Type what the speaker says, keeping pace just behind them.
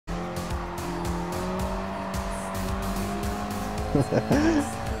Shit,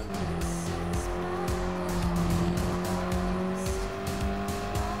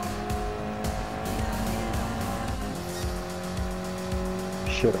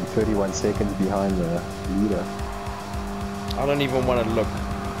 I'm 31 seconds behind the leader. I don't even want to look.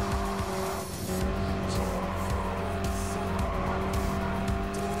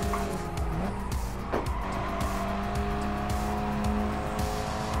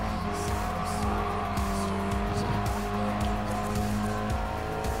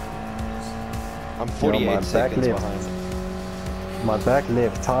 I'm 48 seconds behind. My back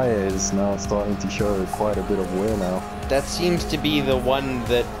left tire is now starting to show quite a bit of wear now. That seems to be the one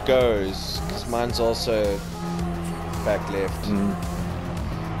that goes, because mine's also back left.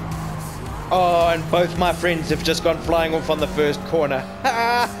 Oh, and both my friends have just gone flying off on the first corner.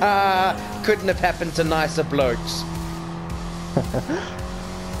 Ha ha! Couldn't have happened to nicer blokes.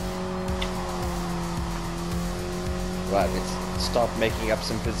 Right, let's start making up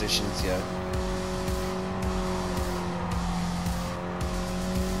some positions here.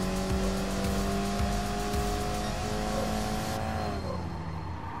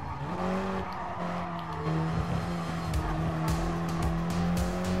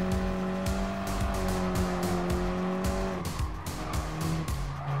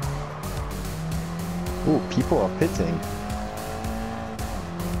 Ooh, people are pitting.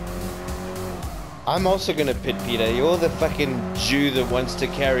 I'm also gonna pit, Peter. You're the fucking Jew that wants to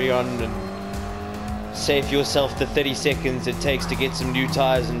carry on and save yourself the 30 seconds it takes to get some new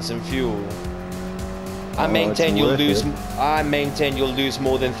tires and some fuel. I maintain you'll lose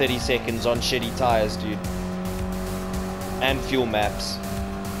more than 30 seconds on shitty tires, dude. And fuel maps.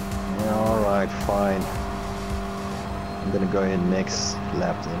 Yeah, alright, fine. I'm gonna go in next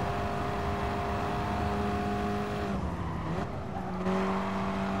lap then.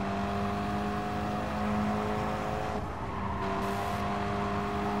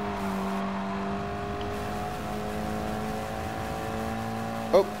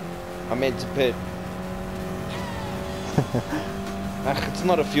 Oh, I meant to pit. It's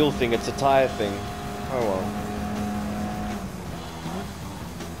not a fuel thing, it's a tire thing. Oh well.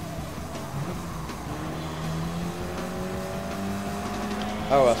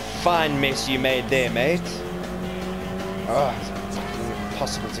 Oh, a fine mess you made there, mate. Oh, it's fucking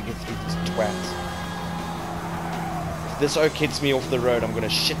impossible to get through this twat. If this oak hits me off the road, I'm gonna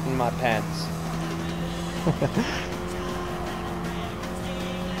shit in my pants.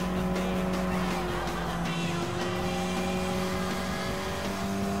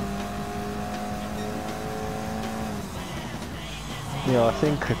 Yeah, I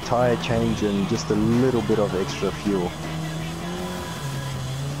think a tire change and just a little bit of extra fuel.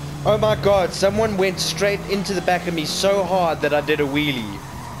 Oh my god, someone went straight into the back of me so hard that I did a wheelie.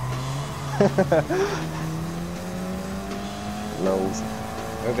 Lols.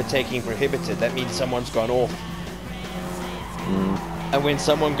 Overtaking prohibited, that means someone's gone off. And when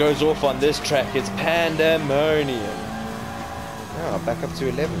someone goes off on this track, it's pandemonium. Oh, back up to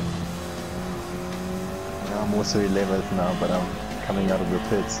 11. I'm also 11th now, but I'm coming out of the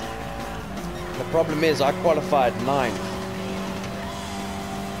pits. The problem is I qualified 9th.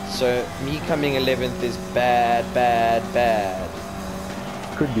 So me coming 11th is bad, bad, bad.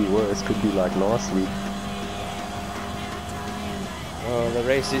 Could be worse, could be like last week. Oh, the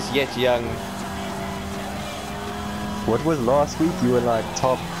race is yet young. What was last week? You were like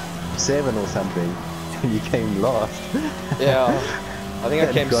top 7 or something. You came last. Yeah, I think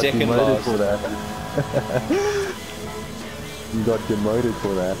I came second last. For that. You got demoted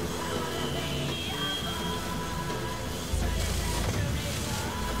for that.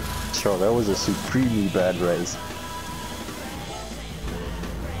 Sure, that was a supremely bad race.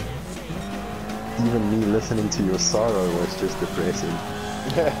 Even me listening to your sorrow was just depressing.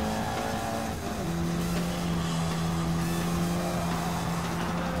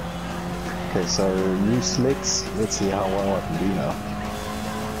 Okay, so new slicks. Let's see how well I can do now.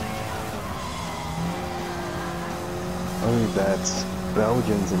 Only that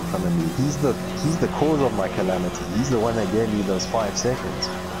Belgian's in front of me. He's the cause of my calamity. He's the one that gave me those 5 seconds.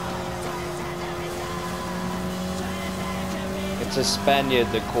 It's a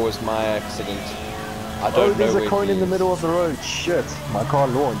Spaniard that caused my accident. I don't know. There's a cone in the middle of the road. Shit, my car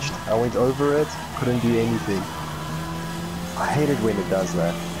launched. I went over it, couldn't do anything. I hate it when it does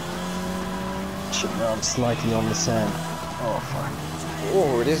that. Shit, now I'm slightly on the sand. Oh fuck.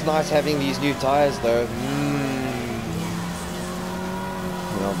 Oh, it is nice having these new tires though.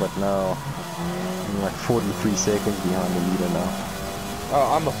 No, but now I'm like 43 seconds behind the leader now.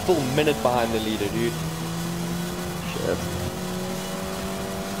 Oh, I'm a full minute behind the leader, dude. Shit.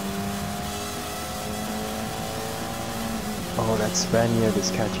 Oh, that Spaniard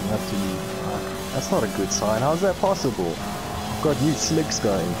is catching up to me. Fuck. That's not a good sign. How's that possible? I've got new slicks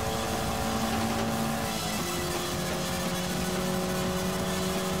going.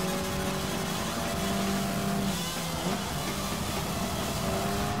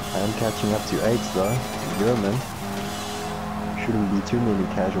 I'm catching up to 8th though. German. Shouldn't be too many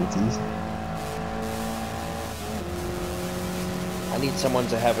casualties. I need someone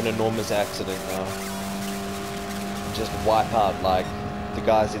to have an enormous accident now. Just wipe out like the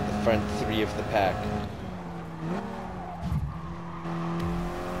guys in the front 3 of the pack.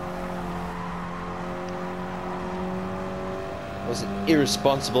 Was an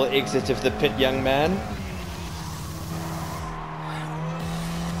irresponsible exit of the pit, young man.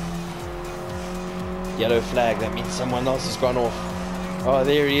 Yellow flag, that means someone else has gone off. Oh,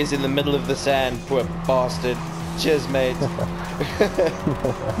 there he is in the middle of the sand, poor bastard. Cheers, mate.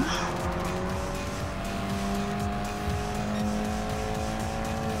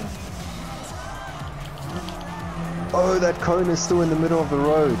 Oh, that cone is still in the middle of the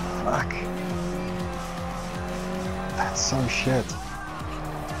road. Fuck. That's so shit.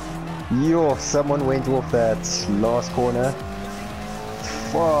 Yo, someone went off that last corner.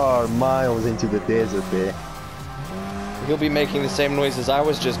 Far miles into the desert there. He'll be making the same noise as I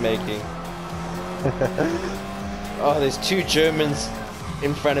was just making. Oh, there's 2 Germans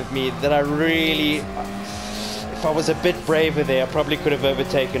in front of me that I really... If I was a bit braver there, I probably could have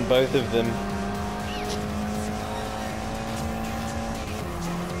overtaken both of them.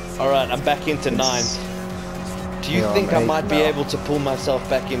 Alright, I'm back into 9th. Do you think I might be able to pull myself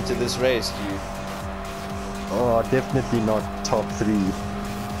back into this race, dude? Oh, definitely not top 3.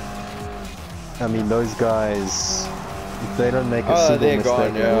 I mean, those guys, if they don't make a single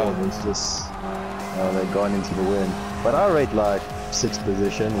mistake at all, it's just... they're gone into the wind. But I rate like 6th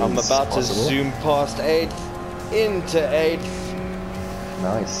position. I'm about to zoom past 8th, into 8th.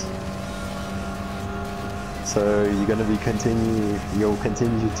 Nice. So you're gonna be you'll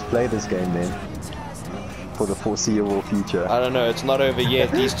continue to play this game then? For the foreseeable future? I don't know, it's not over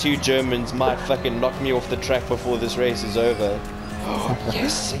yet. These 2 Germans might fucking knock me off the track before this race is over. Oh,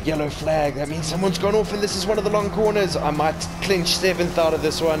 yes, a yellow flag. That means someone's gone off and this is one of the long corners. I might clinch 7th out of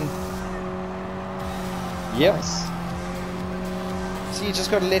this one. Yep. Nice. See, you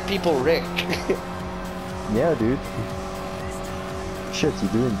just gotta let people wreck. Yeah, dude. Shit,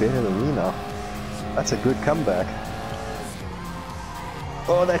 you're doing better than me now. That's a good comeback.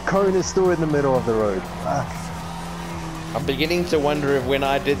 Oh, that cone is still in the middle of the road. Fuck. I'm beginning to wonder if when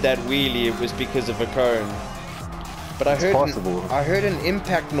I did that wheelie it was because of a cone. But I heard an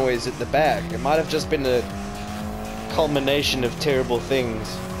impact noise at the back. It might have just been a culmination of terrible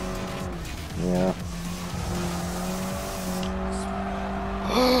things. Yeah.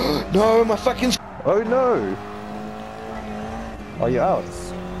 No, my fucking... Oh no! Are you out?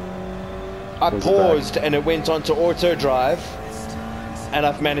 I paused and it went on to auto drive. And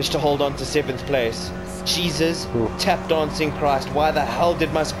I've managed to hold on to 7th place. Jesus, tap dancing Christ, why the hell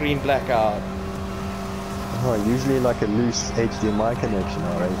did my screen black out? Oh, usually like a loose HDMI connection,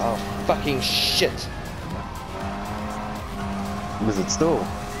 alright. Oh, fucking shit. Was it still?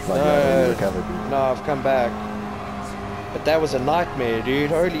 Like No, I've come back. But that was a nightmare, dude.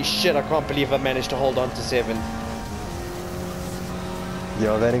 Holy shit, I can't believe I managed to hold on to 7th.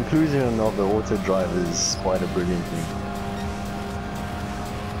 Yeah, that inclusion of the auto drive is quite a brilliant thing.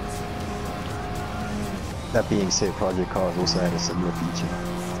 That being said, Project Cars also had a similar feature.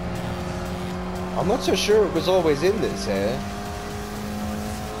 I'm not so sure it was always in this, eh?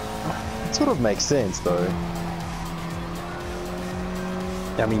 It sort of makes sense, though.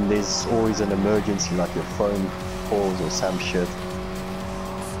 I mean, there's always an emergency, like your phone calls or some shit.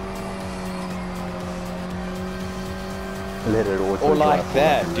 Let it auto or like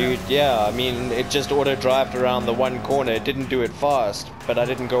that, dude. Yeah, I mean, it just auto-drived around the one corner. It didn't do it fast, but I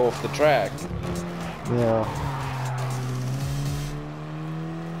didn't go off the track. Yeah.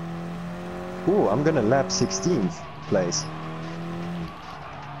 Ooh, I'm gonna lap 16th place.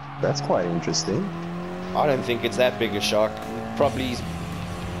 That's quite interesting. I don't think it's that big a shock. Probably...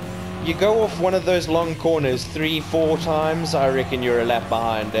 You go off one of those long corners 3-4 times, I reckon you're a lap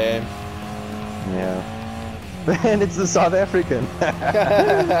behind, eh? Yeah. And it's the South African.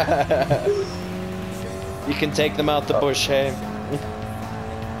 You can take them out the bush, hey?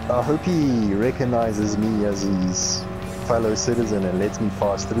 I hope he recognizes me as his fellow citizen and lets me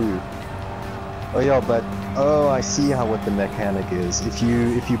pass through. Oh yeah, but I see what the mechanic is. If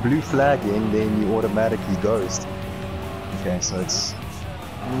you blue flag him, then you automatically ghost. Okay, so it's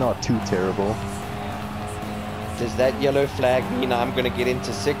not too terrible. Does that yellow flag mean I'm gonna get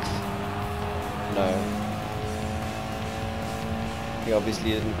into 6th? No. He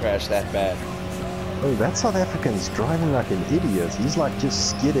obviously didn't crash that bad. Oh, that South African's driving like an idiot. He's like just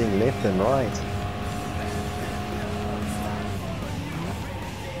skidding left and right.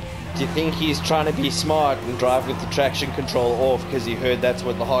 Do you think he's trying to be smart and drive with the traction control off because he heard that's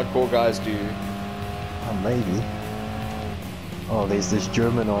what the hardcore guys do? Oh, maybe. Oh, there's this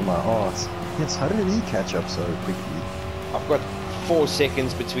German on my arse. Yes, how did he catch up so quickly? I've got 4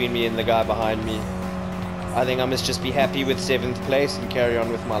 seconds between me and the guy behind me. I think I must just be happy with 7th place and carry on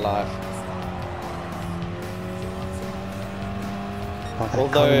with my life. Oh, that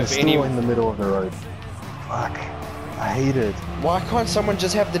Although cone if is any... still in the middle of the road. Fuck. I hate it. Why can't someone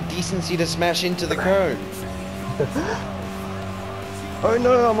just have the decency to smash into the cone? Oh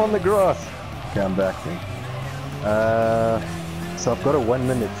no, I'm on the grass. Okay, I'm back then. So I've got a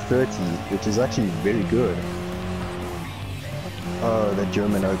 1:30, which is actually very good. Oh, the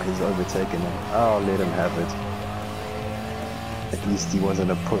German oak has overtaken him. I'll let him have it. At least he wasn't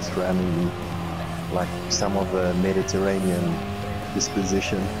a puss ramming me, like some of the Mediterranean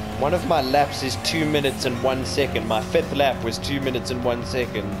disposition. One of my laps is 2 minutes and 1 second. My 5th lap was 2 minutes and 1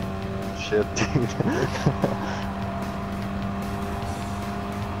 second. Shit, dude.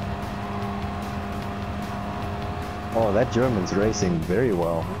 Oh, that German's racing very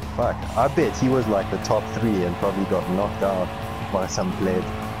well. Fuck, I bet he was like the top 3 and probably got knocked out by some bled.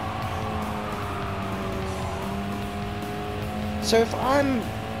 So if I'm...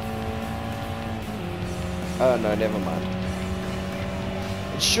 Oh no, never mind.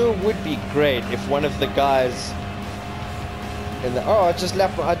 It sure would be great if one of the guys in the... Oh, I just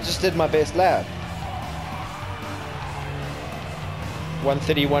did my best lap.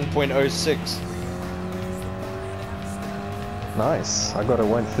 131.06. Nice, I got a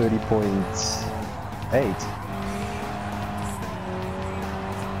 130.8.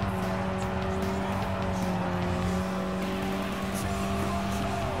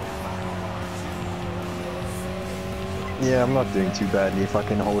 Yeah, I'm not doing too badly. If I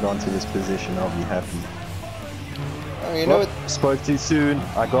can hold on to this position, I'll be happy. Oh, you know what? Spoke too soon.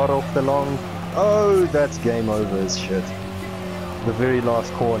 I got off the long... Oh, that's game over as shit. The very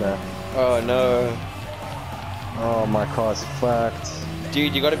last corner. Oh no. Oh, my car's fucked.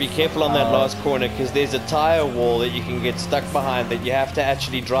 Dude, you gotta be careful on that last corner because there's a tire wall that you can get stuck behind that you have to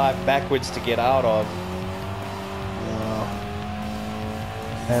actually drive backwards to get out of.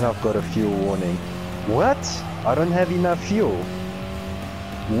 And I've got a fuel warning. What? I don't have enough fuel.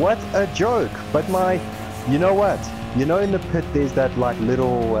 What a joke. But you know what? You know in the pit there's that like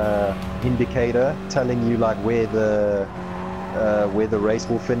little indicator telling you like where the race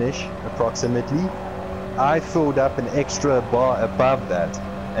will finish approximately. I filled up an extra bar above that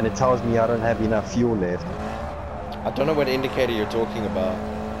and it tells me I don't have enough fuel left. I don't know what indicator you're talking about.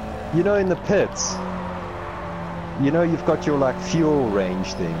 You know in the pits, you know you've got your like fuel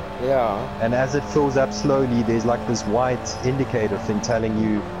range thing. Yeah. And as it fills up slowly, there's like this white indicator thing telling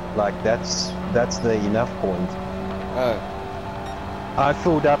you like that's the enough point. Oh. I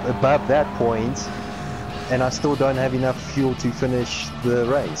filled up above that point and I still don't have enough fuel to finish the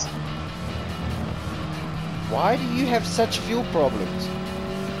race. Why do you have such fuel problems?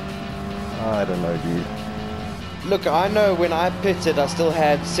 I don't know, dude. Look, I know when I pitted I still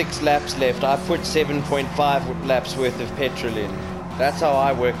had 6 laps left. I put 7.5 laps worth of petrol in. That's how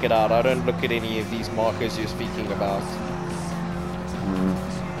I work it out. I don't look at any of these markers you're speaking about.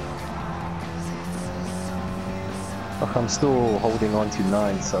 Look, I'm still holding on to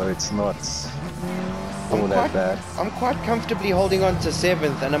 9, so it's not all that bad. I'm quite comfortably holding on to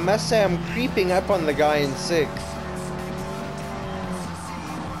 7th, and I must say I'm creeping up on the guy in 6th.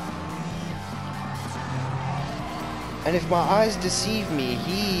 And if my eyes deceive me,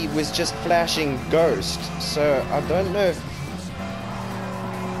 he was just flashing ghost, so I don't know if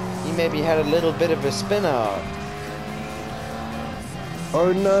he maybe had a little bit of a spin out.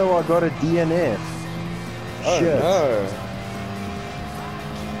 Oh no, I got a DNF. Oh Shit. no.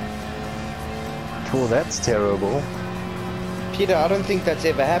 Cool, that's terrible. Peter, I don't think that's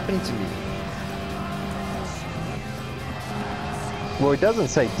ever happened to me. Well, it doesn't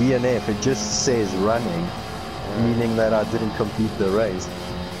say DNF, it just says running, meaning that I didn't complete the race.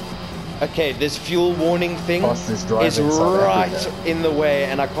 Okay, this fuel warning thing Fastest driver is in South right Africa. in the way,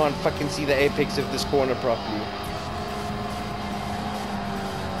 and I can't fucking see the apex of this corner properly.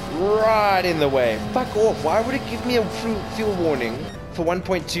 Right in the way. Fuck off. Why would it give me a fuel warning for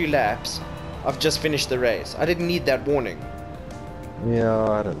 1.2 laps? I've just finished the race. I didn't need that warning. Yeah,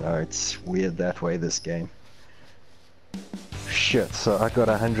 I don't know, it's weird that way, this game. Shit, so I got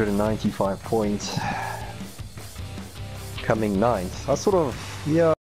 195 points. Coming 9th. I sort of, yeah.